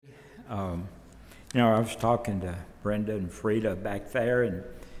I was talking to Brenda and Frida back there, and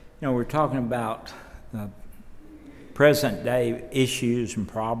we're talking about present day issues and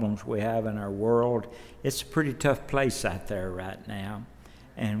problems we have in our world. It's a pretty tough place out there right now,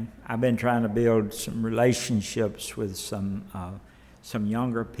 and I've been trying to build some relationships with some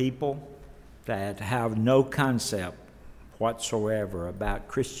younger people that have no concept whatsoever about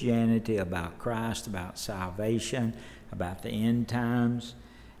Christianity, about Christ, about salvation, about the end times,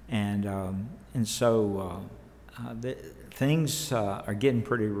 and so things are getting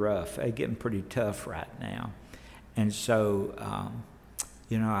pretty rough. They're getting pretty tough right now, and so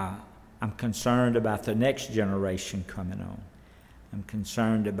I'm concerned about the next generation coming on. I'm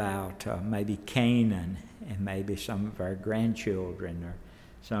concerned about maybe Canaan and maybe some of our grandchildren or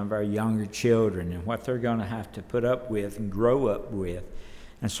some of our younger children and what they're going to have to put up with and grow up with.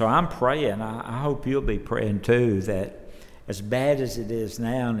 And so I'm praying, I hope you'll be praying too, that as bad as it is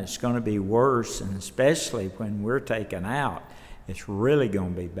now, and it's going to be worse, and especially when we're taken out, it's really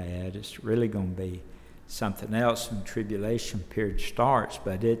going to be bad. It's really going to be something else when tribulation period starts,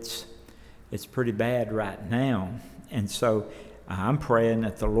 but it's pretty bad right now. And so I'm praying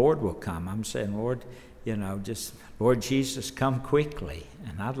that the Lord will come. I'm saying, Lord, Lord Jesus, come quickly.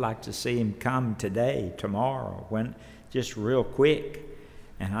 And I'd like to see him come today, tomorrow, just real quick.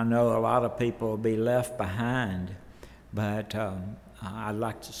 And I know a lot of people will be left behind, but I'd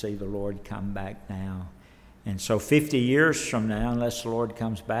like to see the Lord come back now. And so 50 years from now, unless the Lord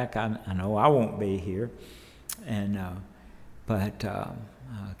comes back, I know I won't be here. And but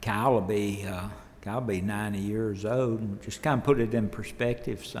Kyle will be 90 years old. And just kind of put it in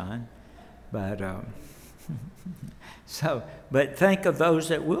perspective, son. But but think of those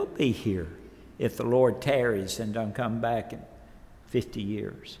that will be here if the Lord tarries and don't come back in 50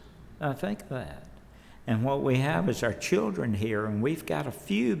 years. Now think of that. And what we have is our children here, and we've got a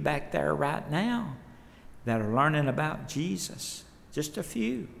few back there right now that are learning about Jesus. Just a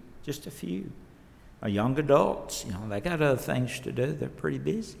few. Young adults, they got other things to do. They're pretty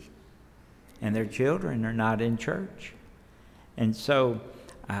busy. And their children are not in church. And so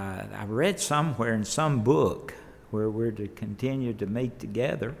I read somewhere in some book where we're to continue to meet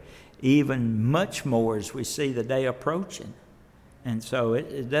together, even much more as we see the day approaching. And so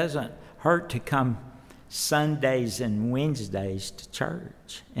it doesn't hurt to come Sundays and Wednesdays to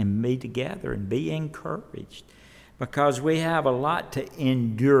church and be together and be encouraged, because we have a lot to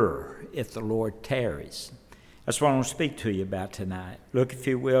endure if the Lord tarries. That's what I want to speak to you about tonight. Look, if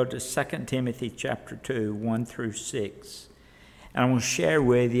you will, to 2 Timothy chapter 2, 1 through 6. And I want to share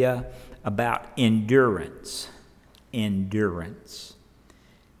with you about endurance. Endurance.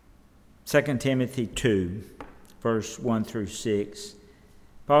 2 Timothy 2, verse 1 through 6.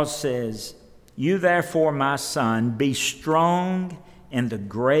 Paul says, "You therefore, my son, be strong in the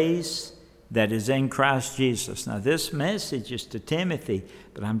grace that is in Christ Jesus." Now, this message is to Timothy,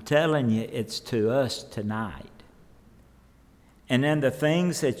 but I'm telling you, it's to us tonight. "And in the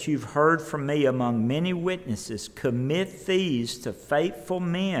things that you've heard from me among many witnesses, commit these to faithful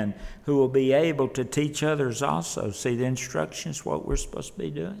men who will be able to teach others also." See, the instructions, what we're supposed to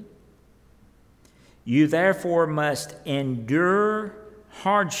be doing. "You therefore must endure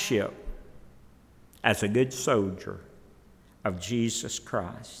hardship as a good soldier of Jesus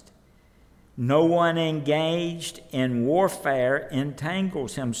Christ. No one engaged in warfare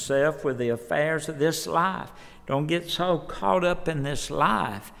entangles himself with the affairs of this life." Don't get so caught up in this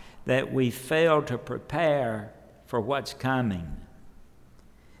life that we fail to prepare for what's coming,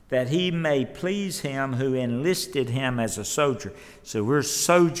 "that he may please him who enlisted him as a soldier." So we're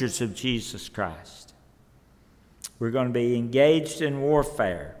soldiers of Jesus Christ. We're going to be engaged in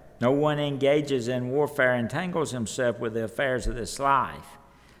warfare. No one engages in warfare entangles himself with the affairs of this life.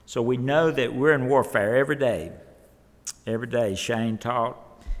 So we know that we're in warfare every day. Every day. Shane taught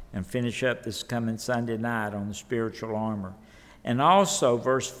and finish up this coming Sunday night on the spiritual armor. And also,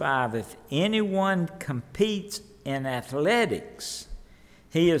 verse 5, "If anyone competes in athletics,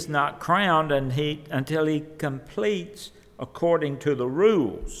 he is not crowned until he completes according to the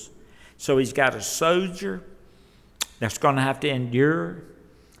rules." So he's got a soldier that's going to have to endure.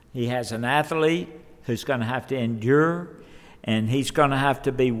 He has an athlete who's going to have to endure, and he's going to have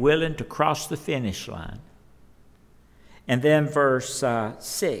to be willing to cross the finish line. And then verse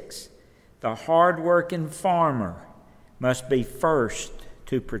 6, "The hard-working farmer must be first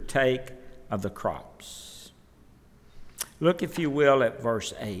to partake of the crops." Look, if you will, at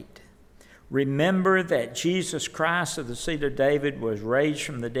verse 8. "Remember that Jesus Christ of the seed of David was raised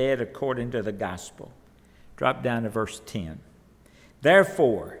from the dead according to the gospel." Drop down to verse 10.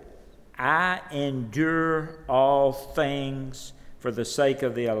 "Therefore, I endure all things for the sake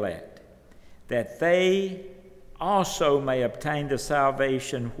of the elect." that they also may obtain the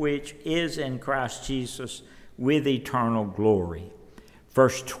salvation which is in Christ Jesus with eternal glory.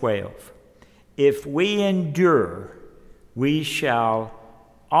 Verse 12, if we endure, we shall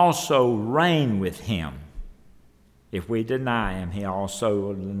also reign with him. If we deny him, he also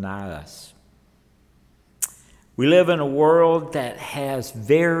will deny us. We live in a world that has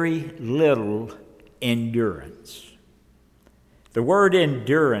very little endurance. The word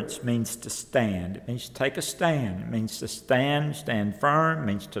endurance means to stand. It means to take a stand. It means to stand firm. It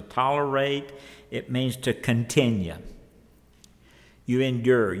means to tolerate. It means to continue. You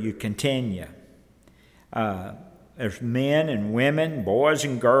endure, you continue. There's men and women, boys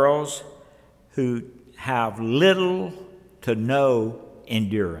and girls who have little to no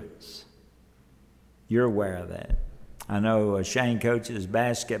endurance. You're aware of that. I know Shane coaches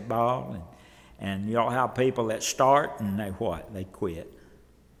basketball, and you'll have people that start and they what? They quit.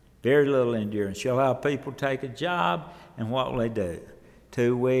 Very little endurance. You'll have people take a job, and what will they do?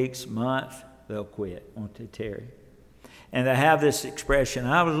 2 weeks, month, they'll quit, won't they, Terry? And they have this expression,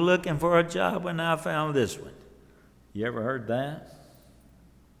 I was looking for a job when I found this one. You ever heard that?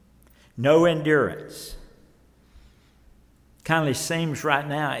 No endurance. Kind of seems right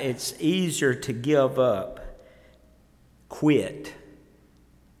now it's easier to give up, quit,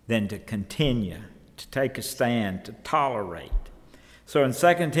 than to continue, to take a stand, to tolerate. So in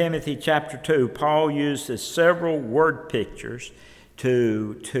 2 Timothy chapter 2, Paul uses several word pictures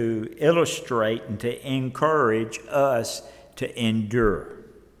to illustrate and to encourage us to endure.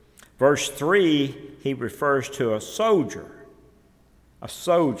 Verse 3, he refers to a soldier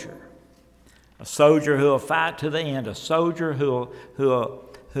who will fight to the end, a soldier who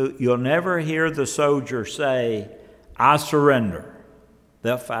you'll never hear the soldier say, I surrender.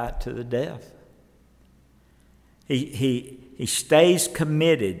 They'll fight to the death. He stays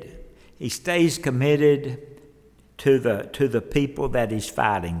committed. He stays committed to the people that he's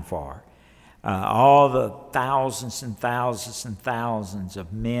fighting for. All the thousands and thousands and thousands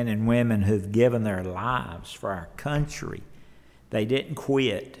of men and women who've given their lives for our country, they didn't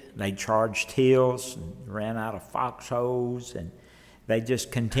quit. They charged hills and ran out of foxholes, and they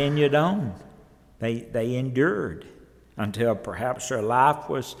just continued on. They endured until perhaps their life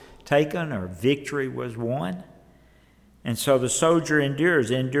was taken or victory was won. And so the soldier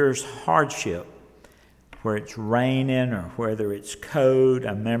endures hardship, where it's raining or whether it's cold. I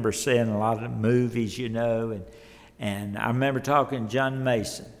remember seeing a lot of the movies, and I remember talking to John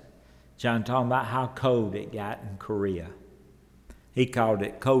Mason. John talking about how cold it got in Korea. He called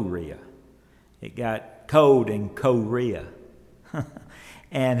it Korea. It got cold in Korea.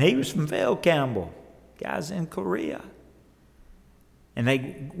 And he was from Vail Campbell, guys in Korea. And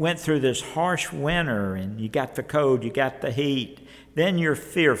they went through this harsh winter, and you got the cold, you got the heat. Then you're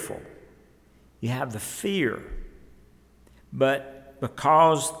fearful. You have the fear. But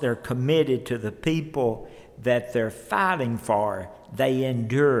because they're committed to the people that they're fighting for, they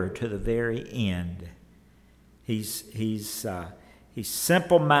endure to the very end. He's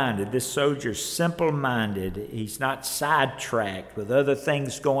simple-minded. This soldier's simple-minded. He's not sidetracked with other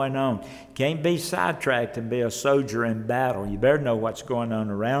things going on. Can't be sidetracked and be a soldier in battle. You better know what's going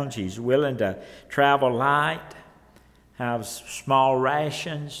on around you. He's willing to travel light, have small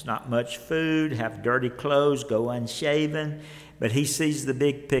rations, not much food, have dirty clothes, go unshaven. But he sees the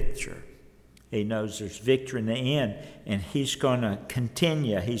big picture. He knows there's victory in the end, and he's going to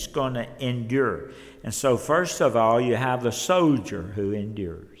continue. He's going to endure. And so first of all, you have the soldier who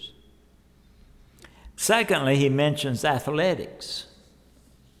endures. Secondly, he mentions athletics.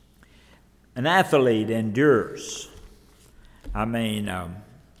 An athlete endures. During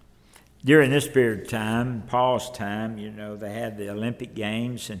this period of time, Paul's time, they had the Olympic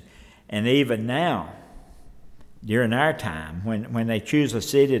Games, and even now, during our time, when they choose a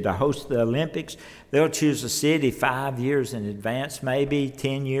city to host the Olympics, they'll choose a city 5 years in advance, maybe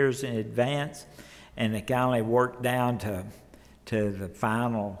 10 years in advance, and they kind of work down to the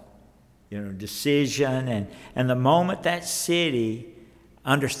final, decision. And the moment that city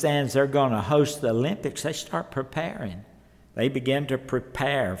understands they're going to host the Olympics, they start preparing. They begin to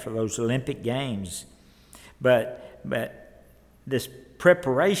prepare for those Olympic Games. But this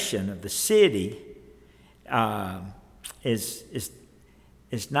preparation of the city is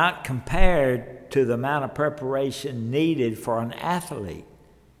not compared to the amount of preparation needed for an athlete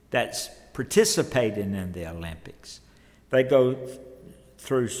that's participating in the Olympics. They go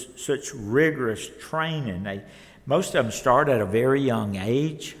through such rigorous training. Most of them start at a very young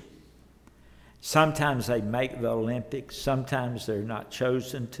age. Sometimes they make the Olympics. Sometimes they're not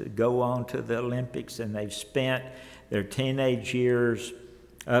chosen to go on to the Olympics, and they've spent their teenage years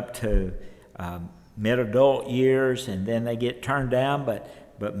up to mid-adult years, and then they get turned down,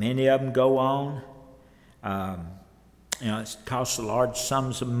 but many of them go on. It costs large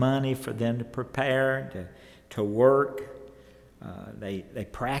sums of money for them to prepare, to work. They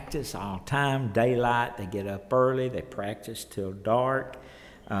practice all time, daylight. They get up early. They practice till dark.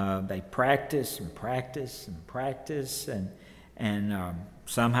 They practice and practice and practice, and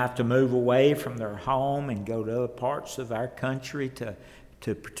some have to move away from their home and go to other parts of our country to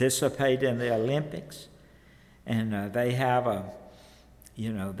participate in the Olympics. And they have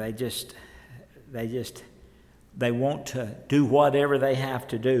they want to do whatever they have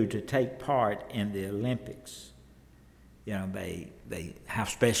to do to take part in the Olympics. They have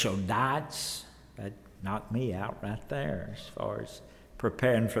special diets. That knocked me out right there as far as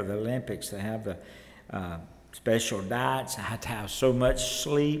preparing for the Olympics. They have the special diets. I have to have so much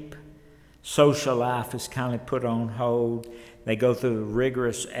sleep. Social life is kind of put on hold. They go through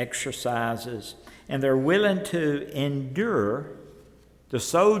rigorous exercises, and they're willing to endure, the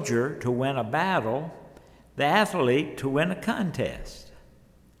soldier to win a battle, the athlete to win a contest,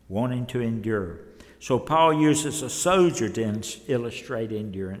 wanting to endure. So Paul uses a soldier to illustrate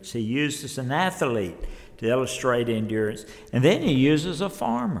endurance. He uses an athlete to illustrate endurance. And then he uses a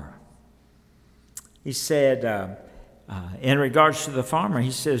farmer. He said, in regards to the farmer,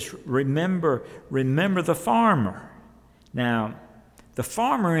 he says, remember the farmer. Now, the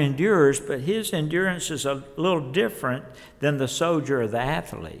farmer endures, but his endurance is a little different than the soldier or the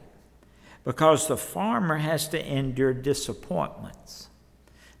athlete, because the farmer has to endure disappointments.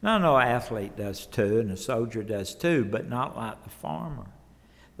 Now, no athlete does too, and the soldier does too, but not like the farmer.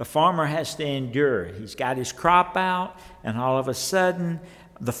 The farmer has to endure. He's got his crop out, and all of a sudden,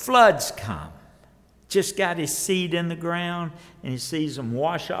 the floods come. Just got his seed in the ground, and he sees them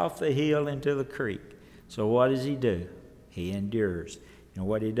wash off the hill into the creek. So what does he do? He endures. You know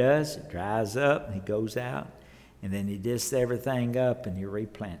what he does? It dries up, and he goes out, and then he disks everything up, and he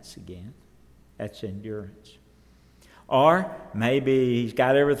replants again. That's endurance. Or maybe he's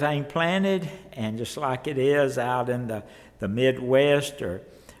got everything planted, and just like it is out in the Midwest or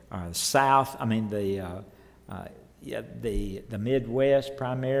the South, the Midwest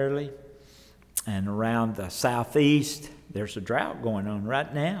primarily, and around the Southeast, there's a drought going on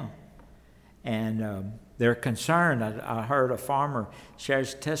right now. And they're concerned. I heard a farmer share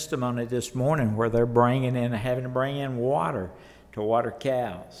his testimony this morning where they're having to bring in water to water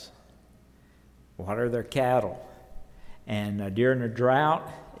cows, water their cattle. And during the drought,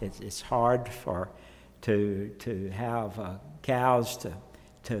 it's hard to have cows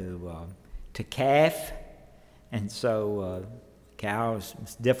to calf, and so cows,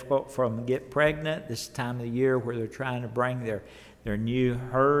 it's difficult for them to get pregnant this time of the year where they're trying to bring their new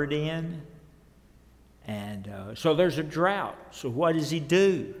herd in, and so there's a drought. So what does he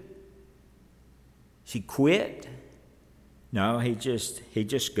do? Does he quit? No, he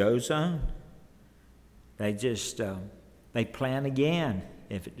just goes on. They plant again.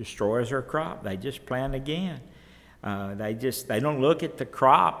 If it destroys their crop, they just plant again. They don't look at the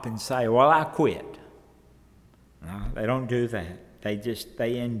crop and say, well, I quit. No, they don't do that.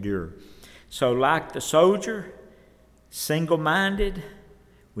 They endure. So like the soldier, single-minded,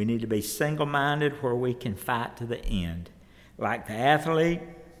 we need to be single-minded where we can fight to the end. Like the athlete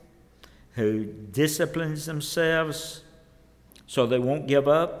who disciplines themselves so they won't give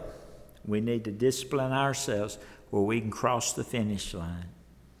up, we need to discipline ourselves where we can cross the finish line.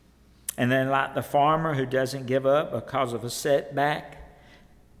 And then like the farmer who doesn't give up because of a setback,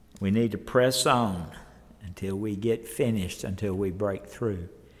 we need to press on until we get finished, until we break through.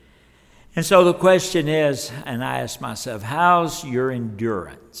 And so the question is, and I ask myself, how's your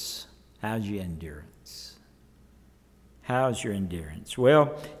endurance? How's your endurance? How's your endurance?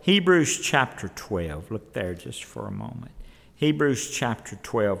 Well, Hebrews chapter 12, look there just for a moment. Hebrews chapter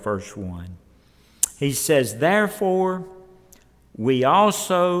 12, verse 1. He says, therefore, we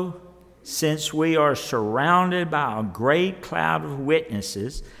also, since we are surrounded by a great cloud of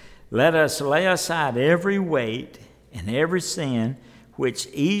witnesses, let us lay aside every weight and every sin which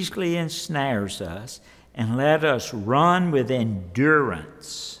easily ensnares us, and let us run with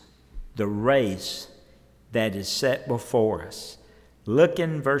endurance the race that is set before us. Look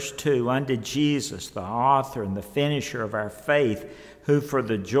in verse 2, unto Jesus, the author and the finisher of our faith, who for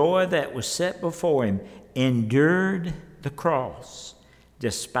the joy that was set before him endured the cross,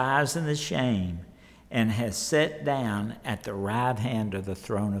 despising the shame, and has sat down at the right hand of the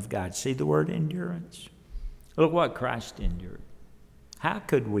throne of God. See the word endurance? Look what Christ endured. How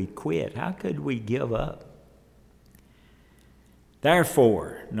could we quit? How could we give up?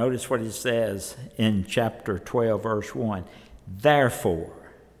 Therefore, notice what he says in chapter 12, verse 1. Therefore,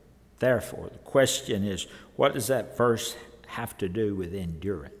 Therefore, the question is, what does that verse have to do with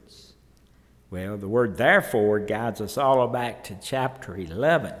endurance? Well, the word therefore guides us all back to chapter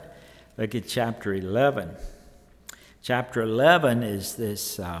 11. Look at chapter 11. Chapter 11 is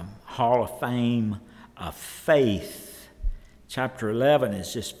this hall of fame of faith. Chapter 11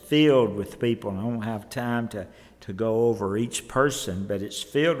 is just filled with people. I don't have time to go over each person, but it's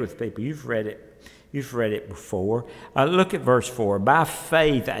filled with people. You've read it before. Look at verse 4. By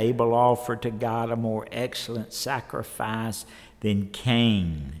faith Abel offered to God a more excellent sacrifice than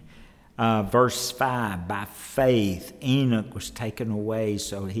Cain. Verse 5, by faith Enoch was taken away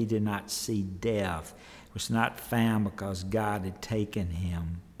so he did not see death. It was not found because God had taken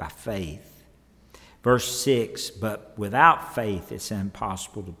him by faith. Verse 6, but without faith it's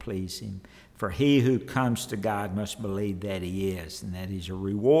impossible to please him. For he who comes to God must believe that he is, and that he's a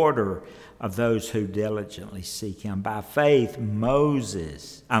rewarder of those who diligently seek him. By faith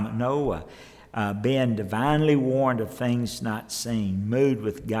Noah, being divinely warned of things not seen, moved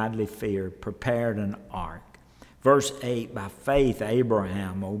with godly fear, prepared an ark. Verse 8, by faith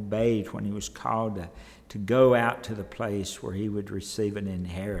Abraham obeyed when he was called to go out to the place where he would receive an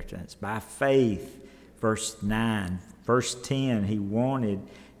inheritance. By faith, verse 9. Verse 10, he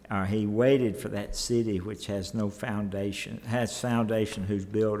waited for that city which has no foundation, whose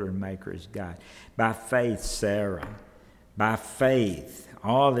builder and maker is God. By faith Sarah. By faith.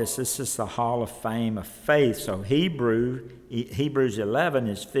 All this is the hall of fame of faith. So Hebrews 11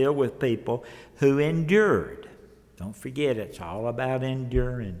 is filled with people who endured. Don't forget, it's all about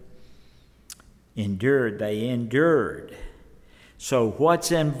enduring. They endured. So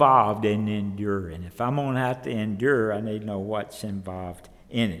what's involved in enduring? If I'm going to have to endure, I need to know what's involved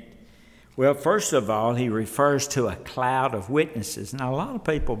in it. Well, first of all, he refers to a cloud of witnesses. Now, a lot of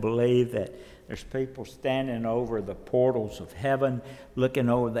people believe that there's people standing over the portals of heaven, looking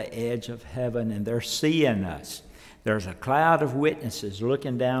over the edge of heaven, and they're seeing us. There's a cloud of witnesses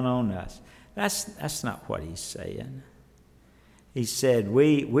looking down on us. That's not what he's saying. He said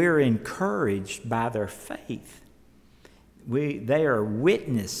we're encouraged by their faith. They are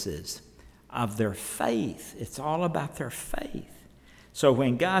witnesses of their faith. It's all about their faith. So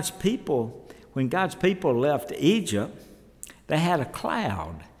when God's people left Egypt, they had a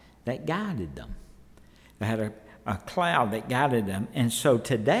cloud that guided them. They had a cloud that guided them. And so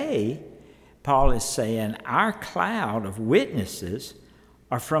today, Paul is saying our cloud of witnesses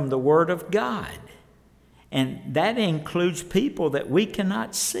are from the Word of God. And that includes people that we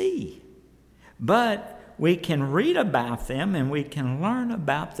cannot see. But we can read about them and we can learn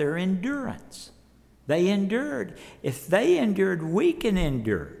about their endurance. They endured. If they endured, we can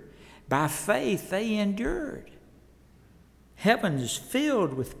endure. By faith, they endured. Heaven is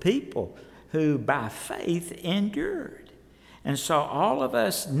filled with people who by faith endured. And so all of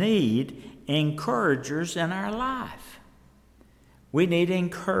us need encouragers in our life. We need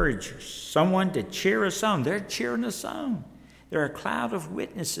encouragers, someone to cheer us on. They're cheering us on. There are a cloud of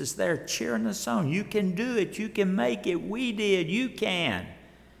witnesses there cheering us on. You can do it. You can make it. We did. You can.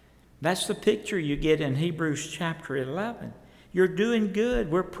 That's the picture you get in Hebrews chapter 11. You're doing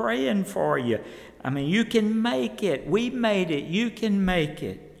good. We're praying for you. I mean, you can make it. We made it. You can make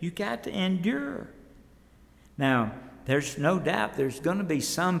it. You got to endure. Now, there's no doubt there's going to be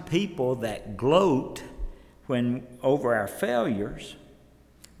some people that gloat over our failures.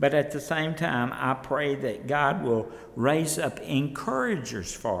 But at the same time, I pray that God will raise up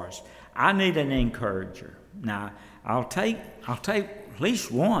encouragers for us. I need an encourager. Now, I'll take at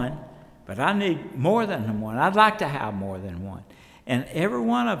least one, but I need more than one. I'd like to have more than one. And every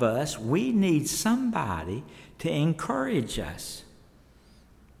one of us, we need somebody to encourage us.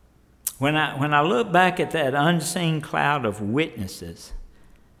 When I look back at that unseen cloud of witnesses,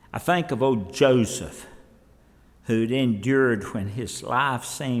 I think of old Joseph, who'd endured when his life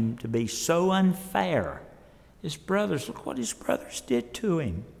seemed to be so unfair. Look what his brothers did to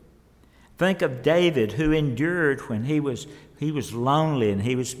him. Think of David, who endured when he was lonely and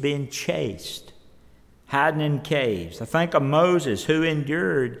he was being chased, hiding in caves. I think of Moses, who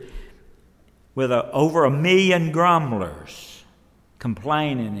endured with over 1 million grumblers,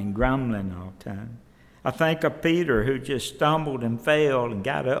 complaining and grumbling all the time. I think of Peter, who just stumbled and fell and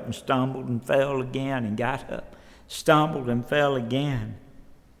got up and stumbled and fell again and got up, stumbled and fell again.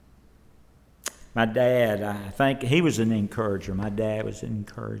 My dad, I think he was an encourager. My dad was an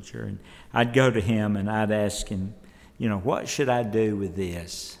encourager. And I'd go to him and I'd ask him, what should I do with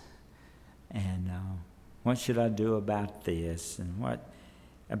this? And what should I do about this? And what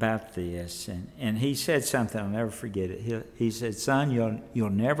about this? And he said something, I'll never forget it. He said, son, you'll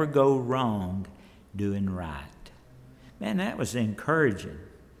never go wrong doing right. Man, that was encouraging.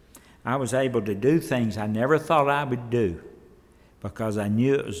 I was able to do things I never thought I would do because I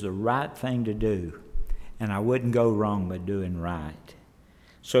knew it was the right thing to do, and I wouldn't go wrong by doing right.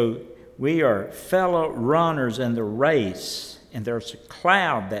 So we are fellow runners in the race, and there's a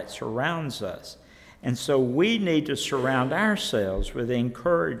cloud that surrounds us. And so we need to surround ourselves with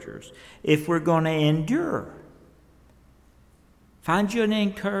encouragers if we're going to endure. Find you an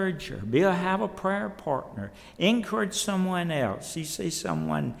encourager. Have a prayer partner. Encourage someone else. You see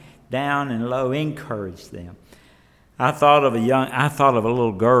someone down and low, encourage them. I thought of a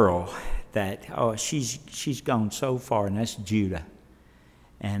little girl that, she's gone so far, and that's Judah.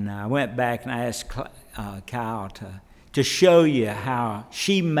 And I went back and I asked Kyle to show you how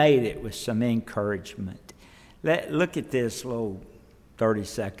she made it with some encouragement. Look at this little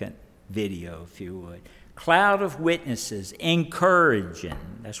 30-second video, if you would. Cloud of witnesses, encouraging.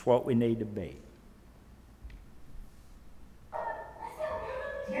 That's what we need to be.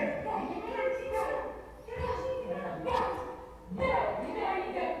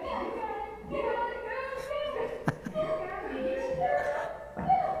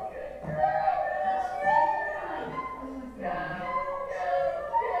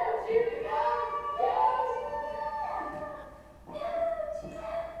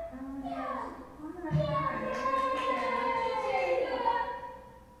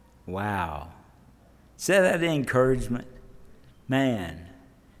 Wow. See that encouragement? Man,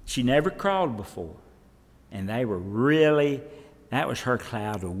 she never crawled before. And they were that was her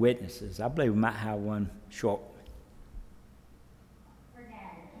cloud of witnesses. I believe we might have one short.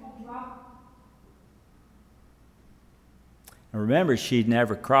 And remember, she'd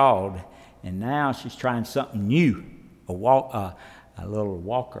never crawled, and now she's trying something new, a little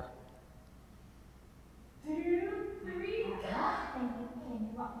walker.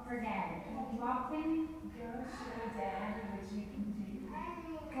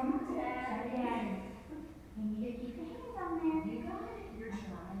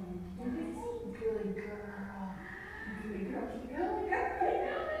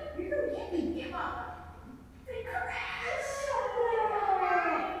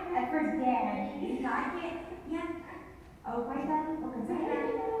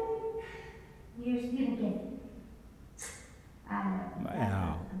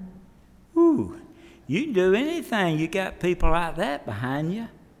 Wow. Ooh, you can do anything. You got people like that behind you.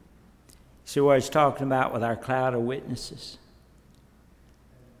 See what he's talking about with our cloud of witnesses?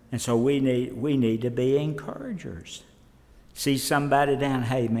 And so we need to be encouragers. See somebody down,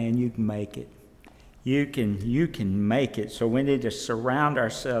 hey man, you can make it. You can make it. So we need to surround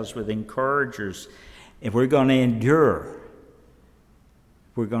ourselves with encouragers if we're going to endure.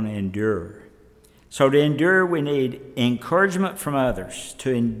 We're going to endure. So to endure, we need encouragement from others.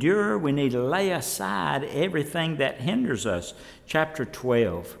 To endure, we need to lay aside everything that hinders us. Chapter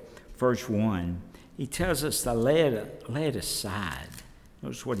 12, verse 1, he tells us to lay it aside.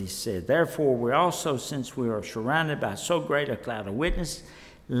 Notice what he said. Therefore, we also, since we are surrounded by so great a cloud of witnesses,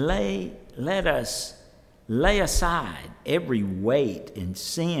 let us lay aside every weight and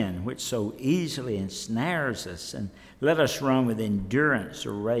sin which so easily ensnares us, and let us run with endurance a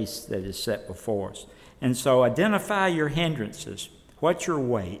race that is set before us. And so identify your hindrances. What's your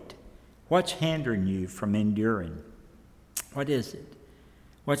weight? What's hindering you from enduring? What is it?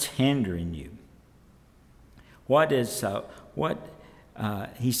 What's hindering you?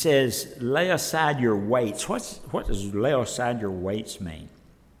 He says, lay aside your weights. What does lay aside your weights mean?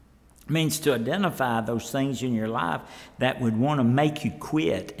 It means to identify those things in your life that would want to make you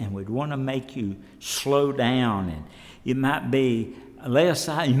quit and would want to make you slow down. And it might be you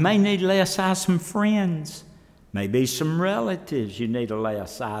may need to lay aside some friends, maybe some relatives you need to lay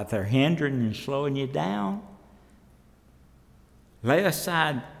aside. They're hindering and slowing you down. Lay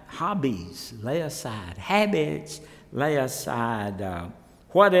aside hobbies, lay aside habits, lay aside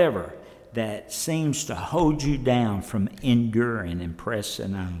whatever that seems to hold you down from enduring and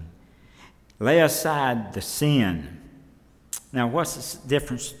pressing on. Lay aside the sin. Now, what's the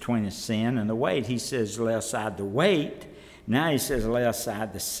difference between the sin and the weight? He says lay aside the weight. Now he says lay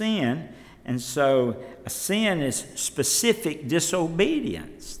aside the sin. And so a sin is specific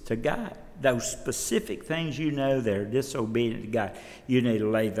disobedience to God. Those specific things that are disobedient to God, you need to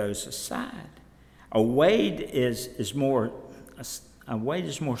lay those aside. A weight is more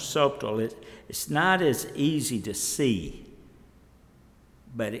subtle. It's not as easy to see,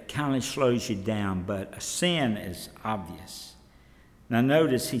 but it kind of slows you down. But a sin is obvious. Now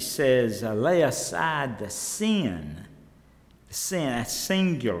notice he says, lay aside the sin. The sin, that's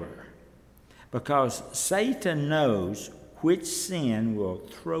singular. Because Satan knows which sin will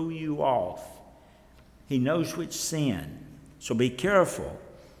throw you off. He knows which sin. So be careful.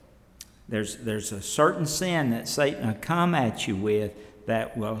 There's a certain sin that Satan will come at you with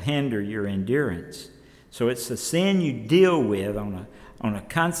that will hinder your endurance. So it's a sin you deal with on a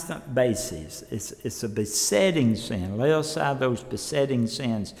constant basis. It's a besetting sin. Lay aside those besetting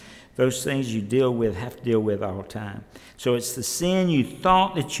sins. Those things you have to deal with all the time. So it's the sin you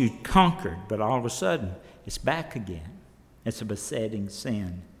thought that you'd conquered, but all of a sudden it's back again. It's a besetting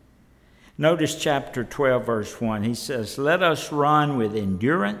sin. Notice chapter 12, verse 1. He says, "Let us run with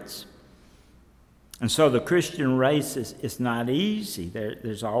endurance." And so the Christian race is not easy.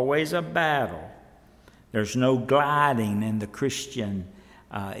 There's always a battle. There's no gliding in the Christian.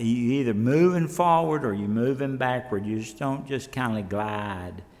 You either moving forward or you're moving backward. You just don't just kind of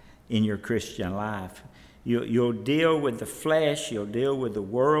glide in your Christian life. You'll deal with the flesh. You'll deal with the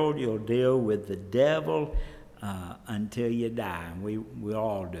world. You'll deal with the devil until you die. And we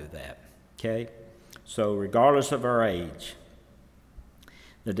all do that. Okay? So regardless of our age,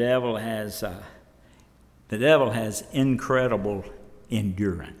 the devil has incredible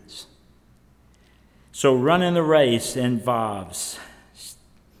endurance. So running the race involves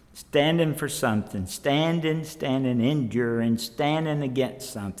standing for something, standing, enduring, standing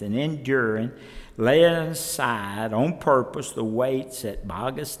against something, enduring, laying aside on purpose the weights that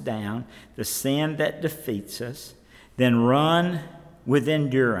bog us down, the sin that defeats us, then run with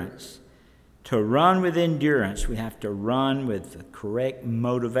endurance. To run with endurance, we have to run with the correct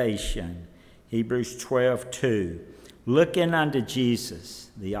motivation. Hebrews 12:2. Looking unto Jesus,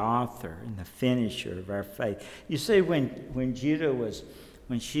 the author and the finisher of our faith. You see, when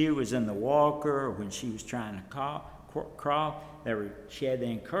she was in the walker, or when she was trying to crawl, she had the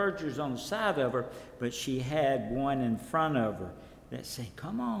encouragers on the side of her, but she had one in front of her that said,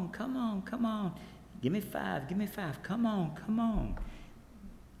 come on, give me five, come on.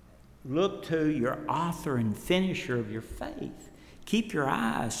 Look to your author and finisher of your faith. Keep your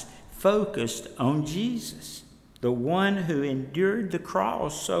eyes focused on Jesus, the one who endured the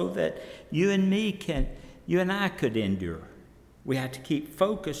cross so that you and I could endure. We have to keep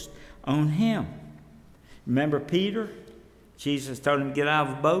focused on him. Remember Peter? Jesus told him to get out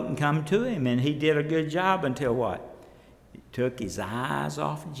of the boat and come to him, and he did a good job until what? He took his eyes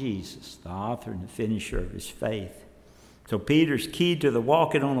off of Jesus, the author and the finisher of his faith. So Peter's key to the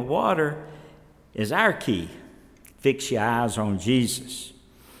walking on the water is our key. Fix your eyes on Jesus.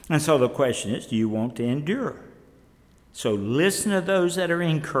 And so the question is, do you want to endure? So listen to those that are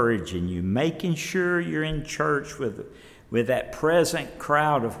encouraging you, making sure you're in church with that present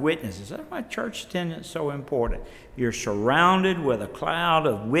crowd of witnesses. That's why church attendance is so important. You're surrounded with a cloud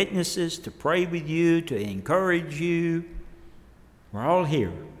of witnesses to pray with you, to encourage you. We're all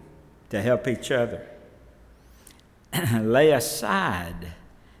here to help each other. Lay aside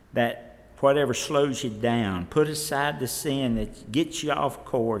that whatever slows you down. Put aside the sin that gets you off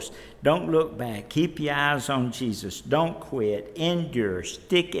course. Don't look back. Keep your eyes on Jesus. Don't quit. Endure.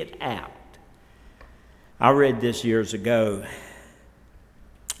 Stick it out. I read this years ago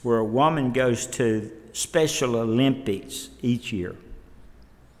where a woman goes to Special Olympics each year.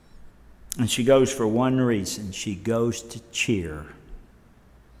 And she goes for one reason. She goes to cheer.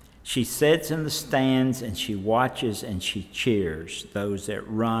 She sits in the stands and she watches and she cheers those that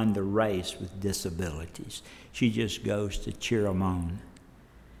run the race with disabilities. She just goes to cheer them on.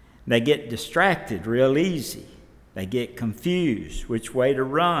 They get distracted real easy. They get confused which way to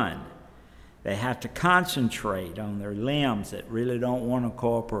run. They have to concentrate on their limbs that really don't want to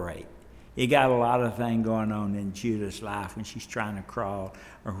cooperate. You got a lot of things going on in Judah's life when she's trying to crawl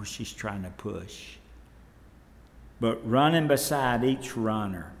or when she's trying to push. But running beside each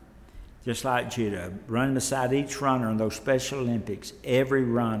runner, just like Judah, running beside each runner in those Special Olympics, every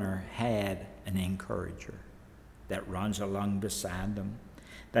runner had an encourager that runs along beside them.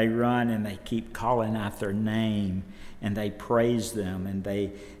 They run and they keep calling out their name and they praise them and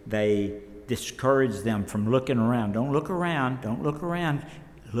they discourage them from looking around. Don't look around. Don't look around.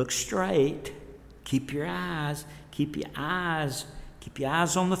 Look straight. Keep your eyes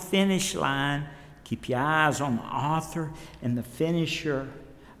on the finish line. Keep your eyes on the author and the finisher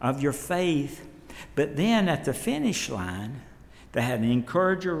of your faith. But then at the finish line, they had an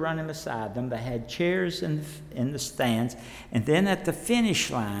encourager running beside them. They had chairs in the stands. And then at the finish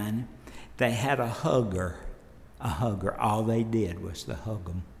line, they had a hugger. All they did was to hug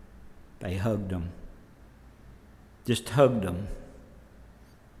them. They hugged them. Just hugged them.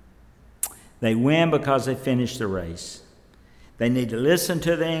 They win because they finished the race. They need to listen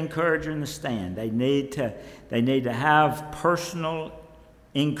to the encourager in the stand. They need to have personal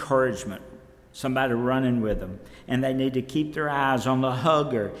encouragement, somebody running with them. And they need to keep their eyes on the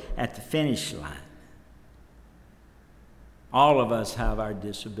hugger at the finish line. All of us have our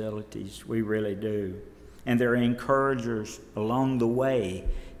disabilities. We really do. And there are encouragers along the way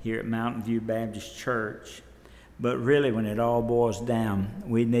here at Mountain View Baptist Church. But really, when it all boils down,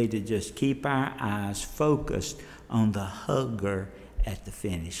 we need to just keep our eyes focused on the hugger at the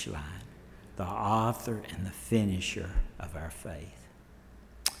finish line, the author and the finisher of our faith.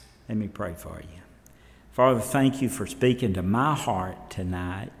 Let me pray for you. Father, thank you for speaking to my heart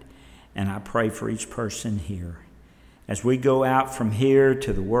tonight, and I pray for each person here. As we go out from here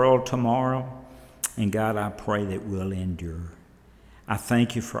to the world tomorrow, and God, I pray that we'll endure. I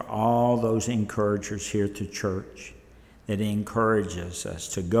thank you for all those encouragers here at the church that encourages us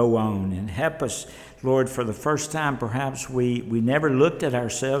to go on and help us, Lord. For the first time, perhaps we never looked at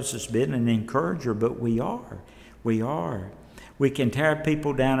ourselves as being an encourager, but we are. We are. We can tear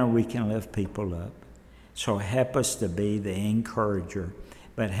people down or we can lift people up. So help us to be the encourager,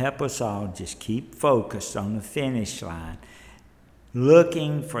 but help us all just keep focused on the finish line,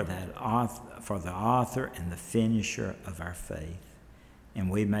 looking for the author and the finisher of our faith. And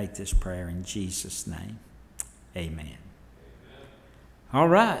we make this prayer in Jesus' name. Amen. All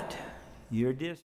right. You're dismissed.